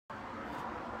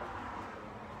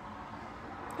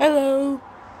Hello.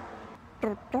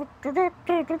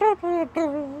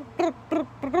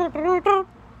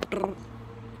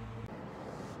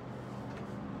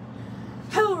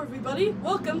 Hello everybody,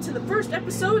 welcome to the first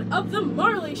episode of the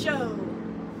Marley Show.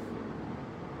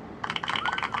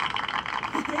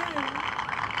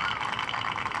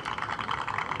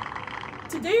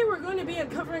 Today we're going to be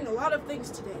uncovering a lot of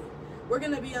things today. We're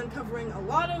going to be uncovering a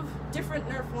lot of different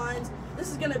Nerf lines.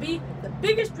 This is going to be the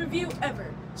biggest review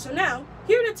ever. So now,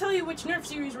 here to tell you which Nerf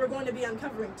series we're going to be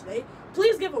uncovering today,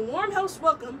 please give a warm house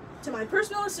welcome to my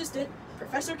personal assistant,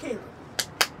 Professor Caleb.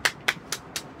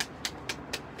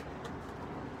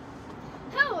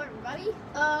 Hello everybody.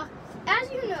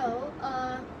 As you know,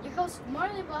 your host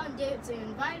Marley Davidson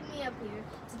invited me up here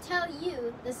to tell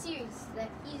you the series that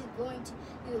he's going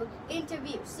to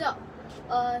interview. So,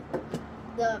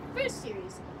 the first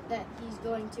series that he's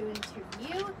going to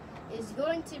interview is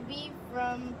going to be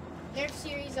from their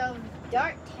series of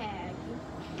Dart Tag,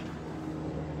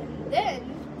 and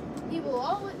then he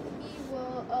will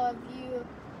view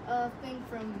a thing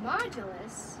from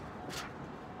Modulus.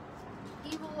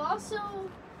 He will also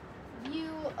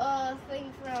view a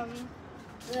thing from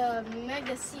the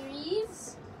Mega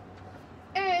series,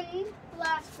 and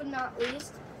last but not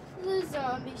least, the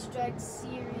Zombie Strike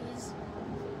series.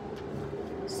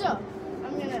 So,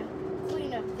 I'm gonna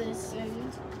clean up this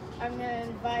and I'm gonna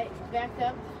invite back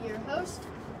up your host,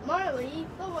 Marley,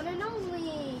 the one and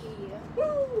only.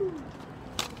 Woo!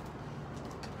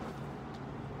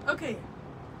 Okay,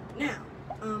 now,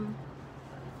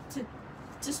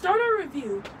 to start our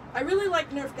review, I really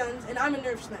like Nerf guns, and I'm a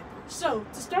Nerf sniper. So,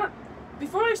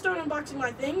 before I start unboxing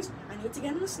my things, I need to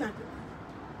get in the sniper mode.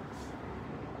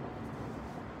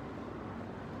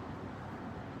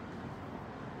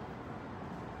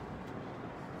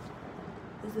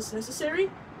 Is this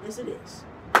necessary? Yes, it is.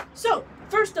 So,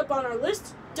 first up on our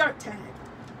list, Dart Tag.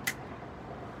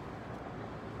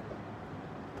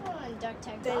 Dart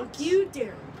Tag. Thank you,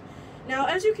 Darren. Now,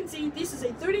 as you can see, this is a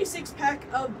 36-pack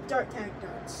of Dart Tag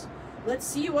darts. Let's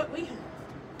see what we have.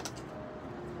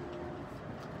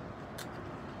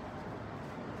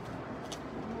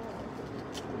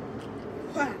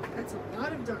 Wow, that's a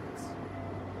lot of darts.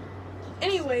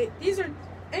 Anyway,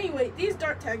 these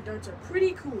Dart Tag darts are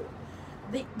pretty cool.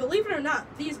 Believe it or not,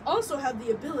 these also have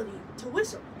the ability to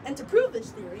whistle. And to prove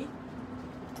this theory,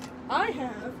 I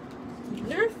have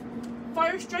Nerf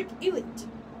Fire Strike Elite.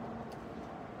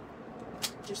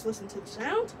 Just listen to the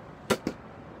sound.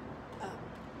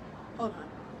 Hold on.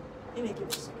 Let me give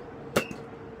it a second.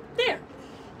 There!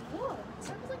 Whoa, it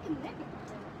sounds like a mega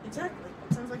dart. Exactly.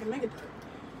 It sounds like a mega dart.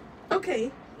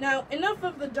 Okay, now enough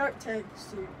of the Dart Tag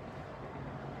series.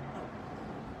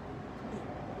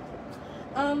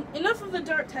 Enough of the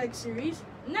Dart Tag series.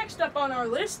 Next up on our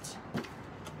list.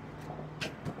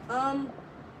 Oh,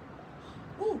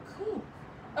 cool.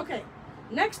 Okay,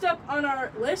 next up on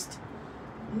our list,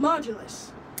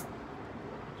 Modulus.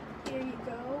 Here you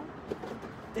go.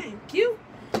 Thank you.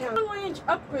 Now, long-range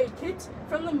upgrade kit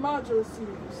from the Modulus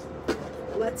series.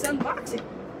 Let's unbox it.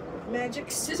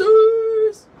 Magic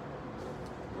scissors.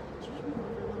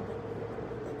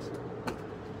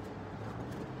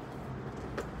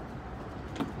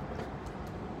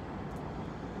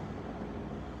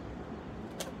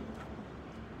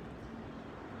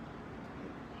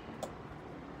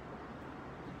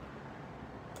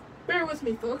 Bear with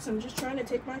me, folks. I'm just trying to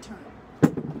take my time.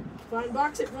 If I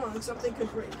unbox it wrong, something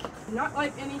could break. Not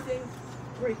like anything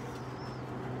breaking.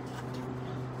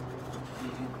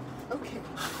 Okay.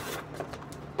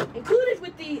 Included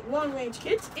with the long-range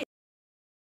kit is...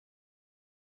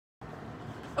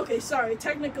 Okay, sorry,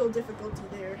 technical difficulty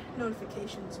there.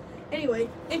 Notifications. Anyway,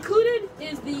 included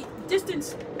is the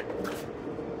distance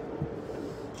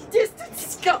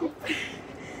scope,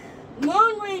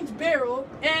 long-range barrel,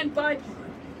 and bipod.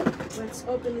 Let's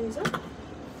open these up.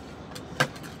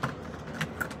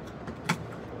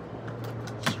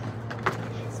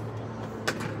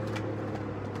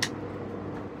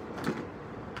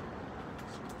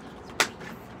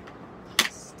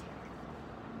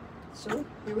 So,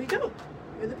 here we go.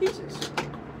 Here are the pieces.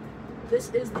 This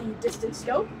is the distance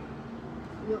scope.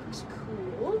 Looks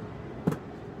cool.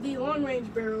 The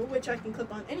long-range barrel, which I can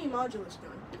clip on any Modulus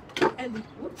gun. And the,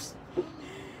 whoops.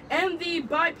 And the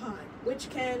bipod, which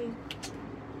can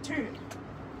turn.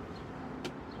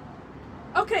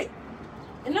 Okay,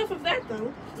 enough of that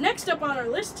though. Next up on our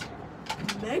list,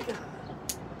 Mega.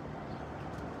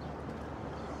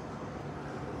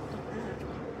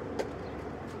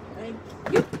 Thank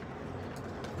you.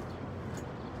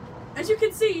 As you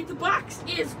can see, the box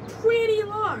is pretty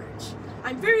large.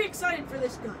 I'm very excited for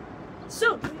this gun.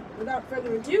 So, without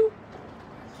further ado,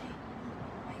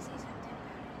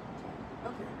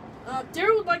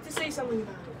 Daryl would like to say something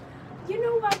about it. You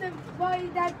know why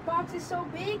that box is so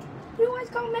big? You know why it's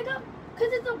called Mega?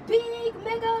 Because it's a big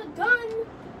mega gun.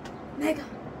 Mega.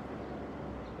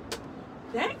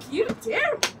 Thank you,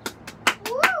 Daryl.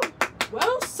 Woo!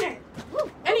 Well said.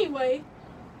 Anyway,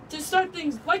 to start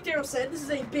things, like Daryl said, this is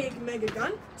a big mega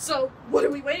gun. So, what are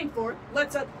we waiting for?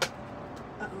 Let's, hold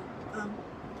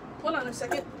on a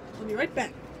second. I'll be right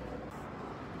back.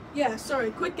 Yeah,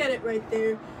 sorry, quick edit right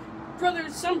there.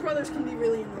 Some brothers can be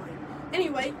really annoying.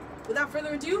 Anyway, without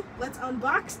further ado, let's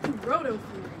unbox the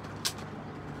Rotofury.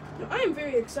 Now, I am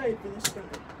very excited for this gun.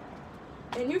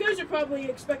 And you guys are probably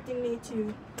expecting me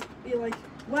to be like,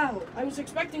 wow, I was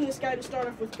expecting this guy to start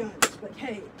off with guns. But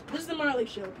hey, this is the Marley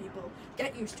show, people.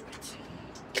 Get used to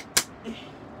it.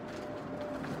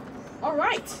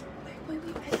 Alright. Wait.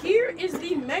 Here is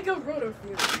the Mega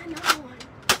Rotofury. I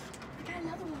got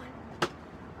another one.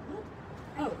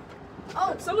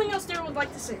 Oh, something else Daryl would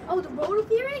like to say. Oh, the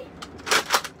Rotofury?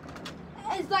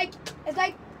 It's like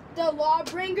the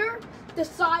Lawbringer, the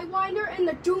Sidewinder, and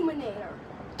the Doominator.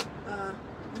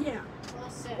 Yeah. Well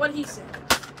said. What he said.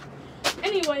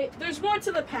 Anyway, there's more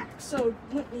to the pack, so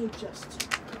let me just...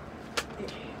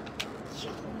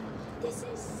 This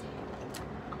is...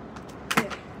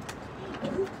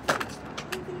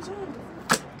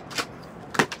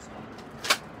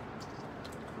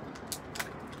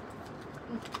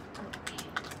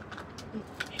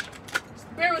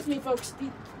 Bear with me, folks. The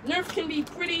Nerf can be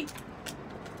pretty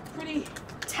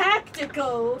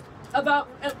tactical about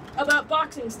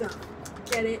boxing stuff.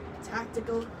 Get it?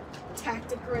 Tactical,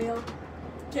 tactic rail.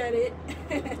 Get it?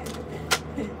 Late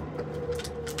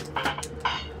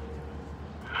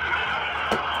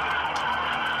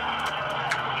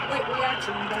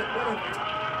reaction, but whatever.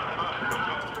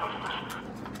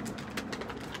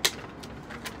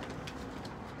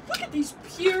 Look at these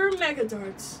pure Mega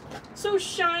Darts. So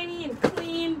shiny and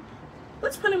clean.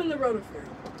 Let's put them in the Rotofury.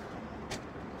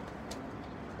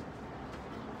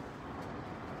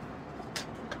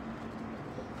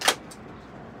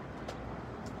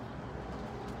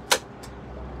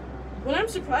 What I'm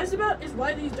surprised about is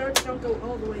why these darts don't go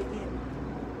all the way in.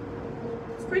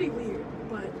 It's pretty weird,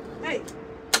 but hey,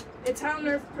 it's how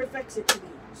Nerf perfects it to be.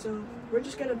 So we're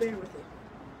just gonna bear with it.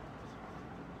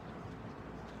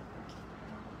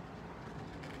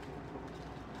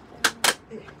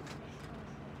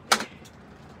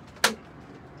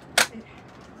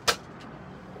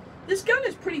 This gun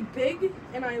is pretty big,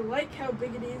 and I like how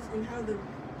big it is and how the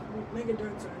Mega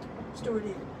Darts are stored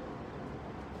in.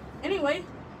 Anyway,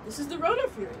 this is the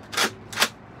Rotofury.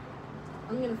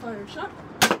 I'm gonna fire a shot.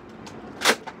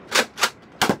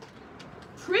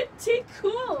 Pretty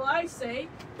cool, I say.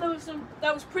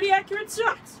 That was pretty accurate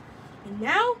shots. And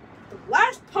now, the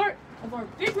last part of our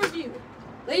big review.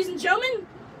 Ladies and gentlemen,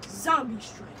 Zombie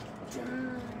Strike.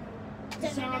 The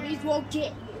zombies will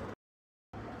get you.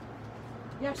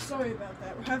 Yeah, sorry about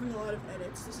that. We're having a lot of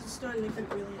edits. This is starting to get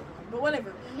really annoying. But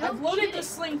whatever. No I've loaded kidding. the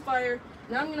sling fire.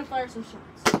 Now I'm gonna fire some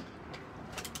shots.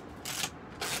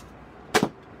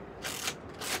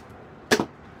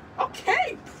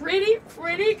 Okay, pretty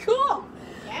cool.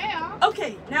 Yeah.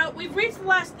 Okay, now we've reached the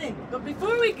last thing. But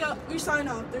before we sign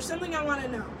off, there's something I want to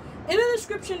know. In the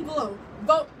description below,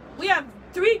 vote. We have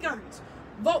 3 guns.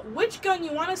 Vote which gun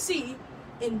you want to see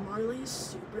in Marley's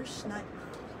Super Snipe.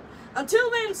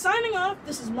 Until then, signing off,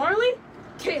 this is Marley,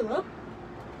 Caleb.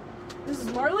 This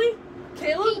is Marley,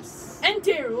 Caleb, Peace. and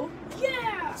Daryl.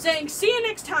 Yeah! Saying see you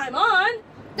next time on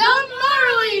The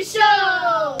Marley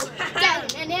Show!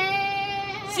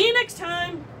 See you next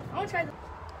time. I want to try the...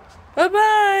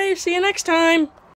 Bye-bye. See you next time.